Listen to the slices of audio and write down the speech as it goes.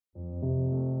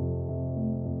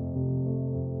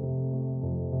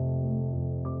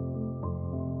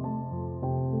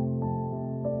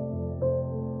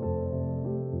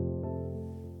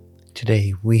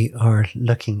Today we are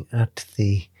looking at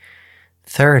the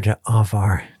third of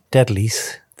our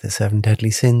deadlies, the 7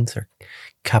 deadly sins or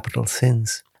capital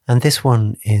sins. And this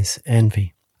one is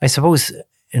envy. I suppose,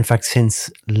 in fact, since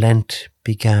Lent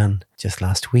began just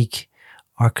last week,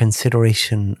 our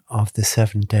consideration of the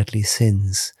 7 deadly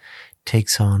sins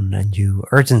takes on a new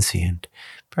urgency, and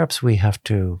perhaps we have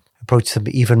to approach them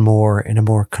even more in a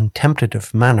more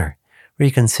contemplative manner,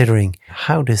 reconsidering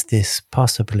how does this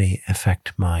possibly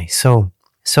affect my soul.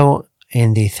 So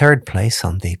in the third place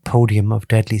on the podium of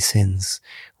deadly sins,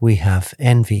 we have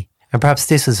envy. And perhaps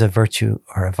this is a virtue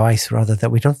or a vice rather that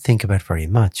we don't think about very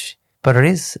much, but it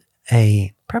is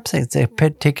perhaps it's a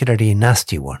particularly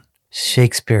nasty one.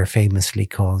 Shakespeare famously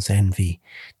calls envy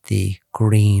the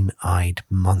green-eyed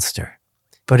monster.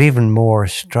 But even more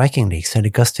strikingly, St.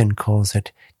 Augustine calls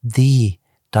it the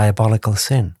diabolical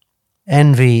sin.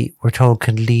 Envy, we're told,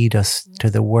 can lead us to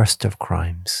the worst of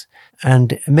crimes.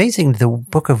 And amazing, the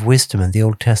Book of Wisdom in the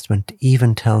Old Testament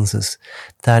even tells us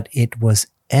that it was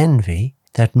envy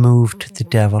that moved the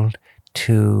devil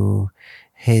to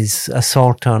his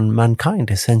assault on mankind,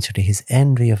 essentially his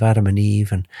envy of Adam and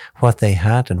Eve and what they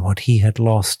had and what he had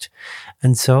lost.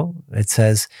 And so it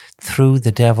says, through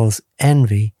the devil's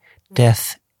envy,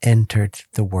 death entered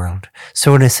the world.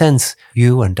 So in a sense,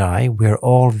 you and I, we're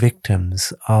all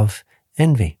victims of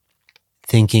envy.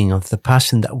 Thinking of the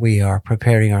passion that we are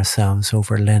preparing ourselves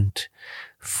over Lent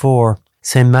for,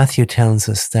 St. Matthew tells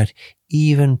us that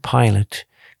even Pilate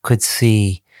could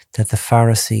see that the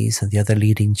Pharisees and the other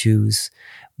leading Jews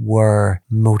were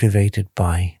motivated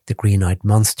by the green-eyed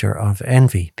monster of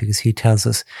envy, because he tells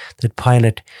us that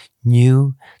Pilate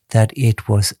knew that it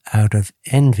was out of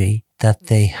envy that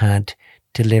they had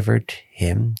delivered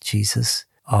him, Jesus,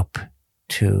 up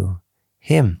to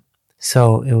him.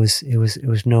 So it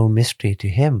was no mystery to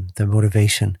him, the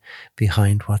motivation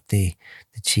behind what the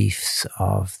chiefs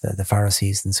of the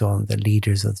Pharisees and so on, the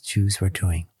leaders of the Jews were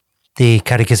doing. The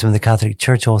Catechism of the Catholic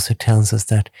Church also tells us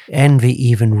that envy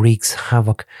even wreaks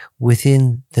havoc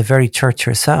within the very Church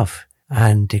herself.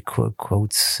 And it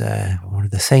quotes one of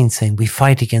the saints saying, "We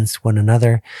fight against one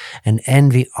another, and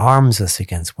envy arms us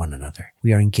against one another.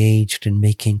 We are engaged in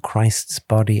making Christ's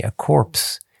body a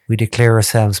corpse. We declare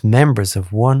ourselves members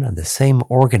of one and the same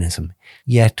organism,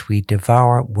 yet we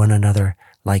devour one another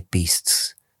like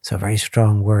beasts." So very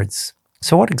strong words.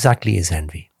 So what exactly is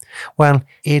envy? Well,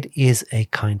 it is a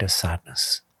kind of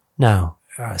sadness. Now,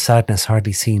 sadness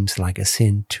hardly seems like a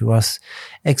sin to us,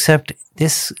 except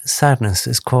this sadness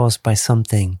is caused by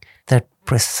something that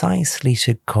precisely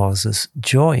should cause us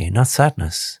joy, not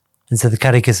sadness. And so the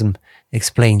Catechism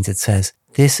explains, it says,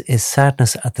 "This is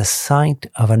sadness at the sight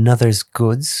of another's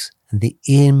goods and the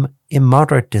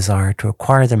immoderate desire to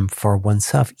acquire them for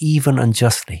oneself, even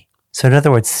unjustly." So in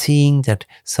other words, seeing that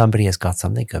somebody has got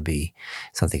something, it could be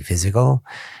something physical,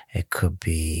 it could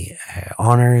be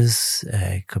honors,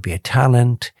 it could be a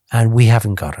talent, and we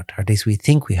haven't got it, or at least we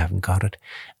think we haven't got it,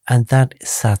 and that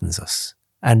saddens us.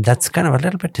 And that's kind of a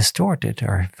little bit distorted,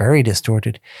 or very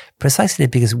distorted, precisely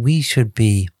because we should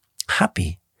be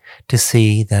happy to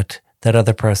see that that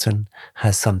other person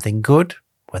has something good.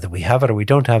 Whether we have it or we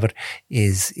don't have it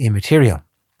is immaterial.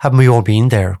 Haven't we all been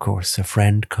there, of course? A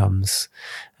friend comes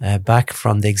back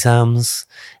from the exams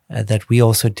that we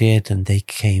also did, and they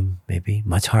came maybe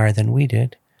much higher than we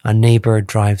did. A neighbour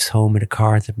drives home in a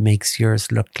car that makes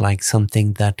yours look like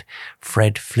something that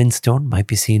Fred Flintstone might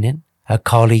be seen in. A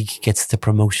colleague gets the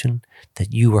promotion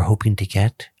that you were hoping to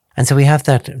get. And so we have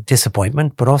that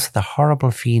disappointment, but also the horrible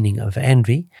feeling of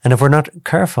envy. And if we're not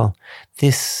careful,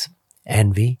 this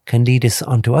envy can lead us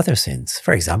onto other sins.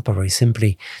 For example, very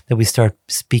simply, that we start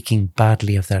speaking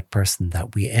badly of that person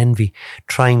that we envy,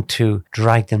 trying to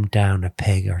drag them down a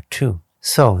peg or two.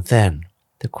 So then,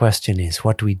 the question is,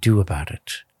 what do we do about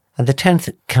it? And the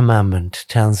 10th commandment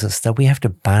tells us that we have to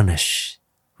banish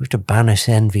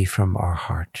envy from our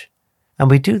heart. And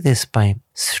we do this by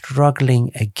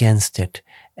struggling against it,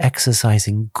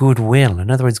 exercising goodwill. In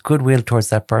other words, goodwill towards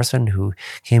that person who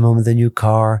came home with a new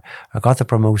car, or got the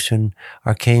promotion,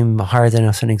 or came higher than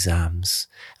us in exams.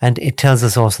 And it tells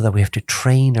us also that we have to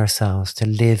train ourselves to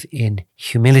live in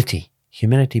humility.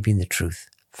 Humility being the truth.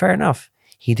 Fair enough.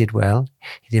 He did well.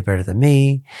 He did better than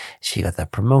me. She got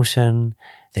that promotion.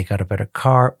 They got a better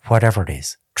car. Whatever it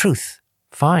is. Truth.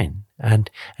 Fine. And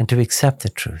to accept the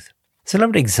truth. It's a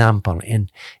lovely example in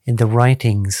the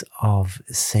writings of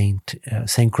Saint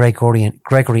Gregory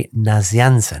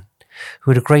Nazianzen,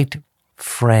 who had a great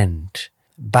friend,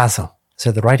 Basil.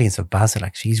 So the writings of Basil,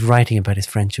 actually, he's writing about his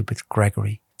friendship with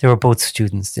Gregory. They were both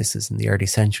students. This is in the early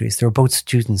centuries. They were both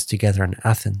students together in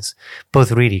Athens,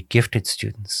 both really gifted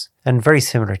students and very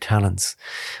similar talents.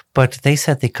 But they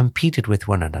said they competed with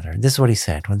one another. And this is what he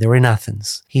said when they were in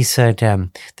Athens. He said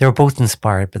they were both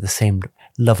inspired by the same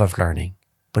love of learning.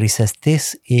 But he says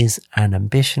this is an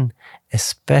ambition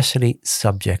especially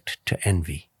subject to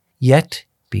envy. Yet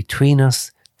between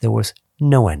us there was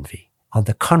no envy. On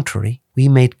the contrary, we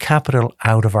made capital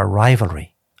out of our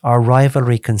rivalry. Our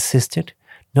rivalry consisted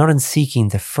not in seeking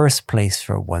the first place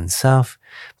for oneself,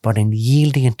 but in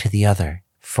yielding it to the other,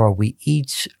 for we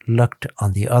each looked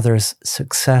on the other's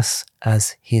success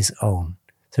as his own.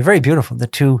 So very beautiful. The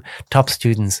two top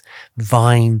students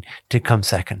vying to come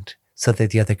second so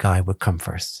that the other guy would come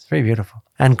first. It's very beautiful.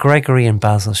 And Gregory and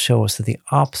Basil show us that the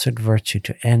opposite virtue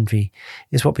to envy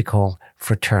is what we call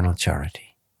fraternal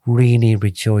charity. Really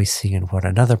rejoicing in what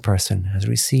another person has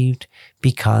received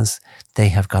because they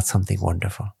have got something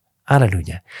wonderful.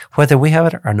 Alleluia. Whether we have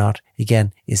it or not,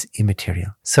 again, is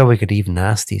immaterial. So we could even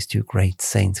ask these two great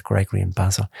saints, Gregory and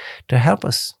Basil, to help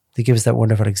us, to give us that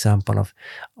wonderful example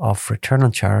of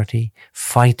fraternal charity,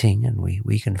 fighting, and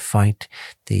we can fight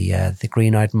the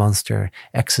green-eyed monster,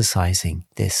 exercising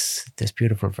this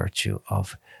beautiful virtue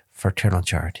of fraternal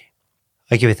charity.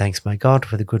 I give you thanks, my God,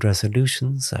 for the good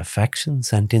resolutions,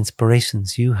 affections, and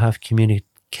inspirations you have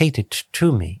communicated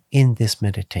to me in this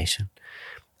meditation.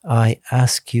 I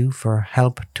ask you for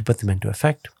help to put them into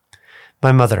effect.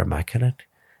 My Mother Immaculate,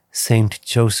 Saint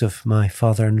Joseph, my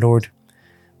Father and Lord,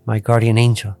 my guardian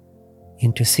angel,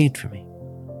 intercede for me.